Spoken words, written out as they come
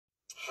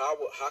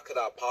how could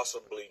I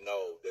possibly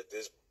know that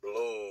this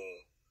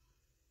balloon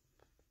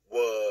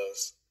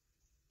was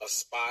a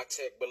spy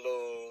tech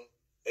balloon?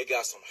 It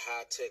got some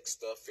high tech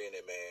stuff in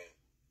it, man.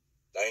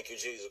 Thank you,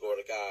 Jesus,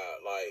 glory to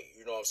God. Like,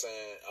 you know what I'm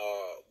saying?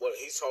 What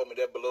he told me,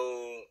 that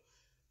balloon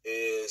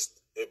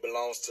it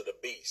belongs to the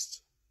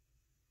beast.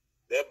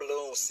 That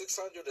balloon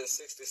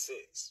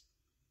 666.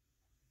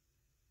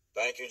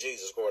 Thank you,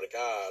 Jesus, glory to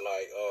God.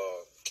 Like,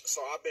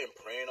 so I've been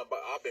praying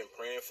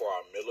for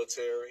our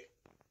military.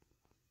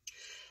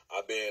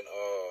 I've been,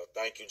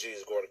 thank you,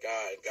 Jesus, glory to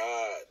God. And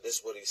God, this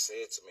is what he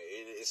said to me.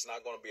 It's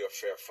not going to be a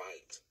fair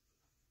fight.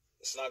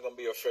 It's not going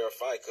to be a fair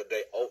fight because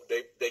they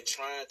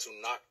trying to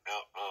knock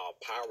out our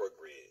power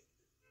grid.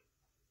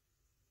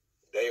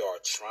 They are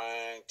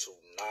trying to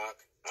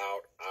knock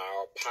out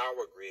our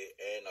power grid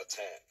and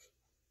attack.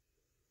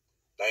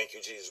 Thank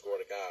you, Jesus,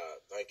 glory to God.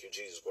 Thank you,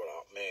 Jesus, glory to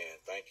God.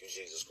 Man, thank you,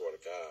 Jesus, glory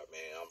to God,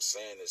 man. I'm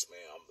saying this, man.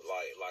 I'm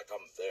like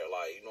I'm there.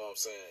 Like, you know what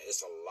I'm saying?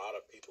 It's a lot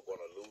of people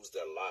going to lose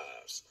their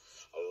lives.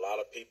 A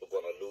lot of people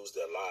going to lose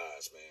their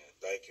lives, man.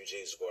 Thank you,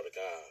 Jesus, glory to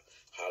God.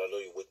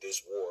 Hallelujah, with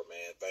this war,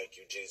 man. Thank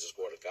you, Jesus,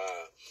 glory to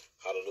God.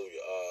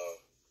 Hallelujah.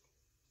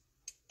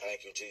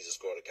 Thank you,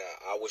 Jesus, glory to God.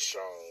 I was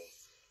shown,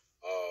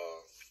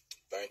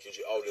 thank you,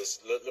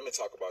 let me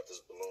talk about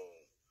this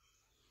balloon.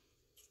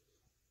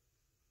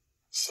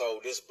 So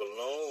this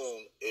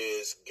balloon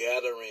is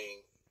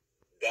gathering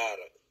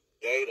data,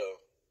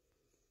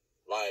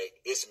 like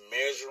it's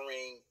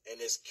measuring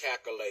and it's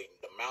calculating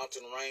the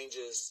mountain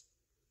ranges.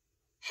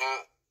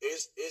 How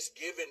it's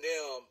giving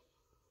them,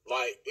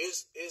 like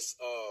it's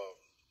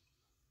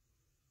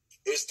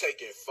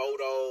taking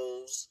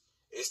photos,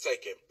 it's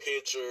taking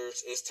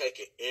pictures, it's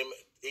taking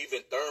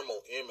even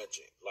thermal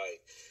imaging.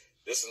 Like,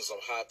 this is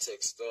some high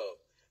tech stuff.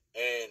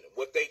 And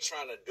what they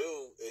trying to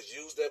do is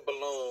use that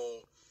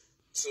balloon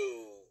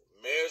to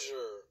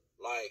measure,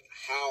 like,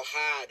 how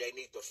high they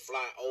need to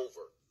fly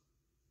over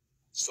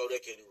so they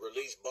can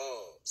release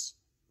bombs.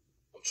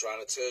 I'm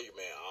trying to tell you,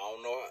 man, I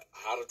don't know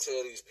how to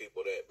tell these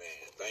people that,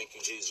 man. Thank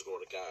you, Jesus,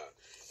 glory to God.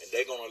 And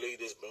they're going to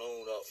leave this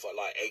balloon up for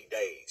like 8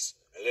 days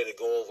and let it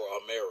go over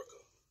America.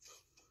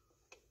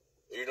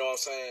 You know what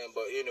I'm saying?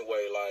 But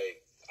anyway,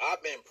 like,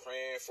 I've been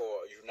praying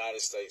for the United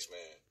States,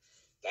 man.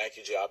 Thank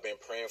you, Jay. I've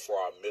been praying for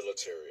our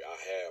military. I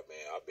have,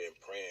 man. I've been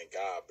praying,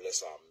 God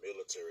bless our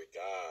military.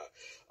 God,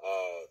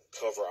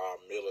 cover our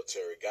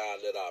military.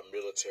 God, let our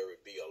military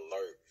be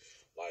alert.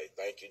 Like,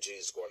 thank you,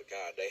 Jesus, glory to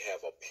God. They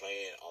have a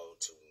plan on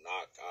to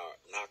knock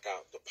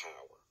out the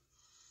power.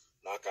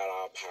 Knock out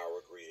our power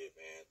grid,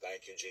 man.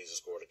 Thank you,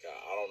 Jesus, glory to God.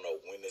 I don't know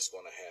when it's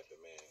going to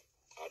happen, man.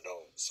 I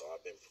don't. So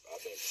I've been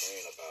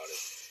praying about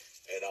it.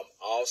 And I'm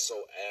also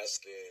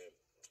asking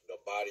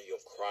the body of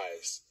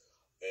Christ,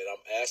 and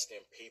I'm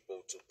asking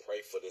people to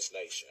pray for this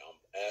nation. I'm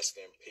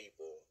asking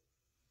people,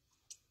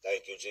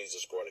 thank you,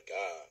 Jesus, glory to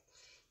God,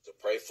 to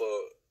pray for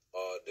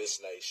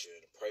this nation,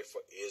 pray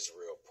for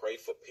Israel, pray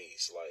for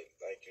peace. Like,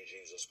 thank you,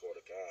 Jesus, glory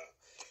to God.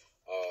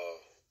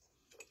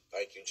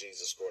 Thank you,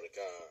 Jesus, glory to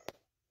God.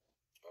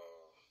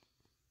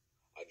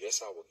 I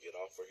guess I will get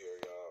off of here,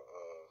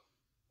 y'all.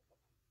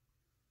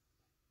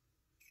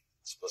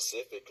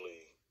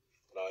 Specifically,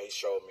 now he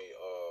showed me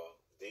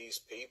these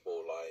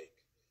people, like,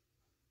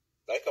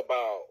 think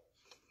about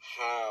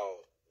how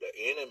the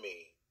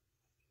enemy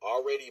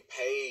already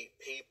paid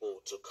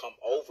people to come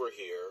over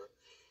here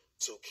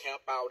to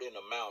camp out in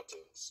the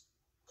mountains,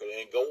 and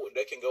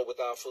they can go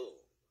without food,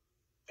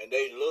 and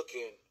they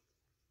looking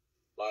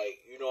like,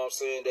 you know what I'm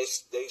saying, they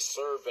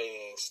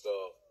surveying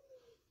stuff,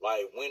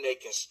 like when they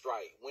can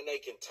strike, when they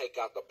can take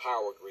out the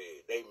power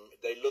grid.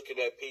 They looking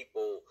at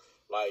people,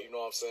 like, you know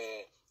what I'm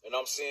saying, and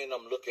I'm seeing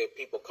them look at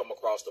people come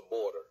across the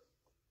border,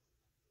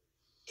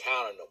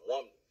 counting them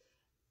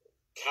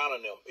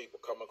people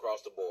coming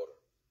across the border,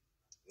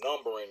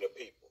 numbering the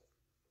people.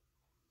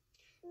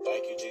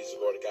 Thank you, Jesus,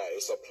 glory to God.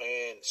 It's a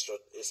plan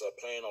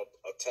of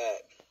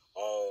attack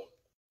on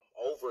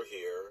over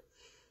here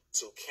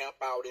to camp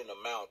out in the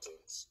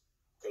mountains,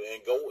 and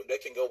they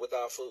can go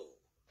without food,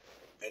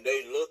 and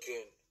they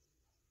looking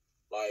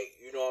like,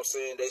 you know what I'm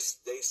saying, they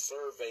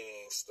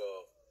surveying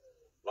stuff,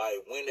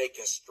 like when they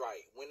can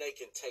strike, when they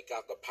can take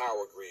out the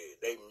power grid.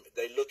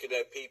 They looking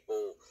at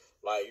people,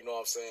 like, you know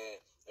what I'm saying,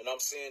 and I'm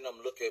seeing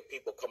them look at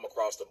people come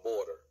across the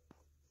border,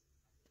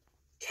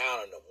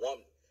 counting them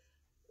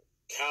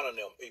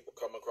people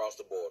coming across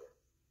the border,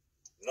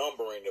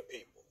 numbering the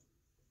people.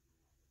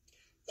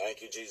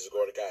 Thank you, Jesus,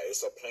 glory to God.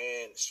 It's a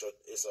plan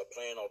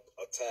of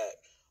attack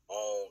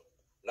on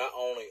not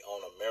only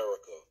on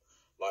America.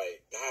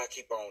 Like, God,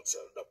 keep on to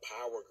the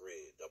power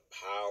grid.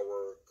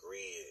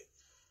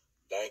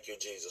 Thank you,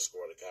 Jesus,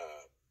 glory to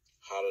God.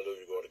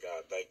 Hallelujah, glory to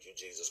God. Thank you,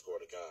 Jesus,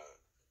 glory to God.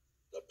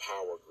 The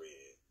power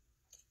grid.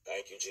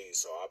 Thank you,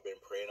 Jesus. So I've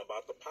been praying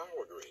about the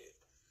power grid.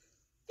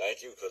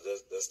 Thank you, because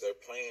that's their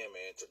plan,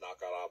 man, to knock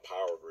out our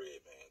power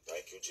grid, man.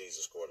 Thank you,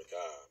 Jesus, glory to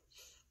God.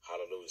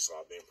 Hallelujah. So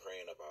I've been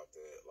praying about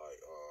that.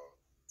 Like,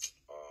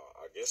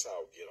 I guess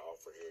I'll get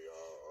off of here,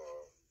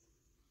 y'all.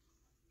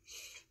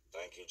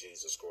 Thank you,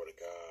 Jesus, glory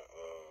to God.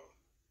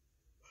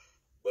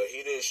 But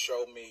he didn't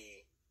show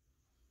me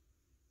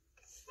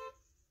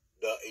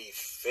the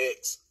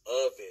effects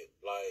of it,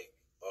 like,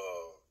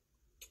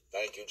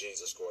 thank you,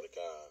 Jesus, glory to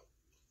God.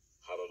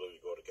 Hallelujah,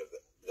 glory to God.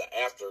 The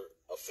after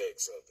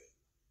effects of it.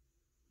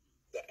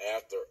 The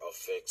after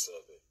effects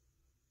of it.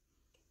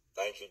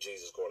 Thank you,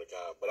 Jesus, glory to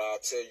God. But I'll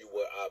tell you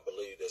what I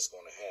believe that's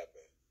going to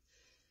happen.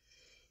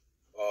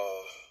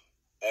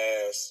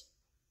 As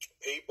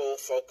people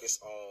focus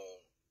on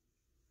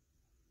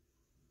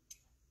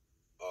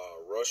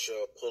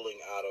Russia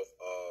pulling out of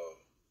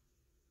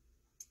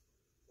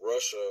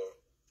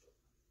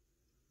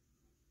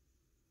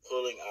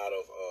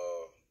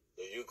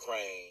the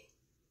Ukraine.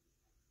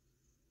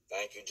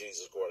 Thank you,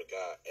 Jesus, glory to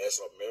God. As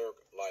America,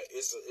 like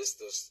it's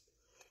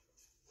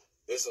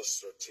a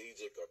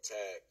strategic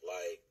attack.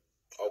 Like,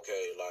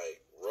 okay,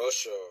 like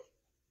Russia.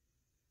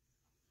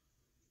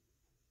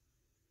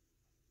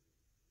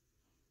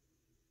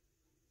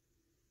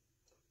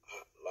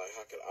 Like,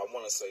 how can I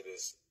want to say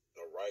this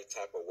the right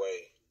type of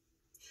way?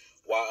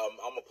 Why I'm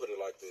gonna put it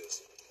like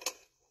this.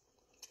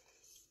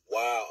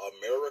 While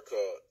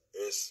America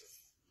is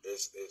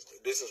this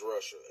is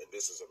Russia and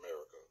this is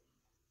America.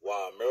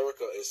 While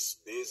America is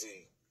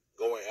busy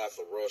going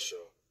after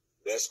Russia,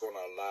 that's going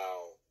to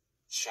allow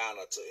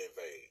China to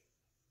invade.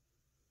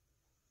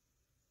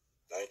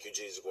 Thank you,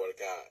 Jesus, glory to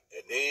God.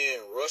 And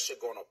then Russia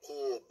going to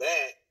pull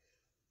back,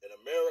 and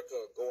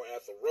America going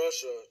after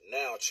Russia.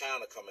 Now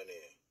China coming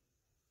in.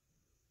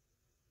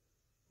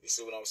 You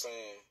see what I'm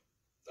saying?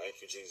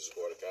 Thank you, Jesus,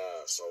 glory to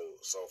God. So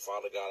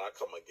Father God, I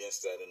come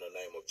against that in the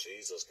name of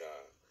Jesus,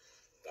 God.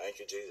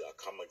 Thank you, Jesus. I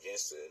come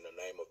against it in the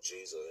name of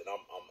Jesus. And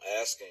I'm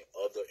asking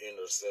other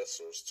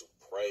intercessors to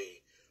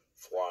pray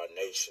for our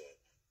nation.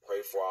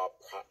 Pray for our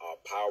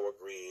power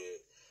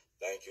grid.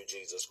 Thank you,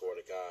 Jesus, glory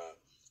to God.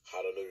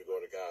 Hallelujah,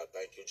 glory to God.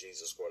 Thank you,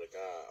 Jesus, glory to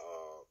God.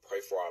 Pray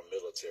for our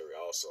military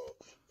also.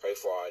 Pray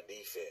for our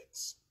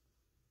defense.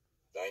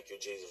 Thank you,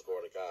 Jesus,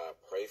 glory to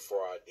God. Pray for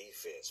our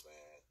defense,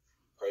 man.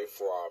 Pray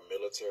for our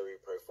military.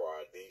 Pray for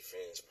our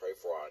defense. Pray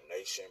for our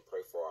nation.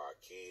 Pray for our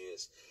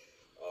kids.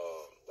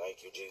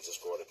 Thank you, Jesus,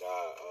 glory to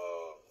God.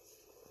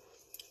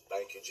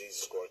 Thank you,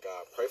 Jesus, glory to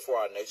God. Pray for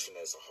our nation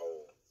as a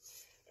whole.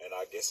 And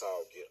I guess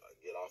I'll get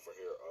off of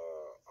here.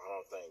 I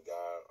don't think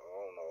God, I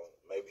don't know.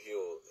 Maybe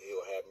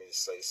he'll have me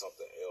say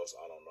something else.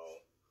 I don't know.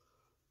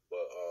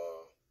 But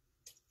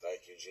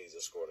thank you,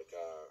 Jesus, glory to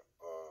God.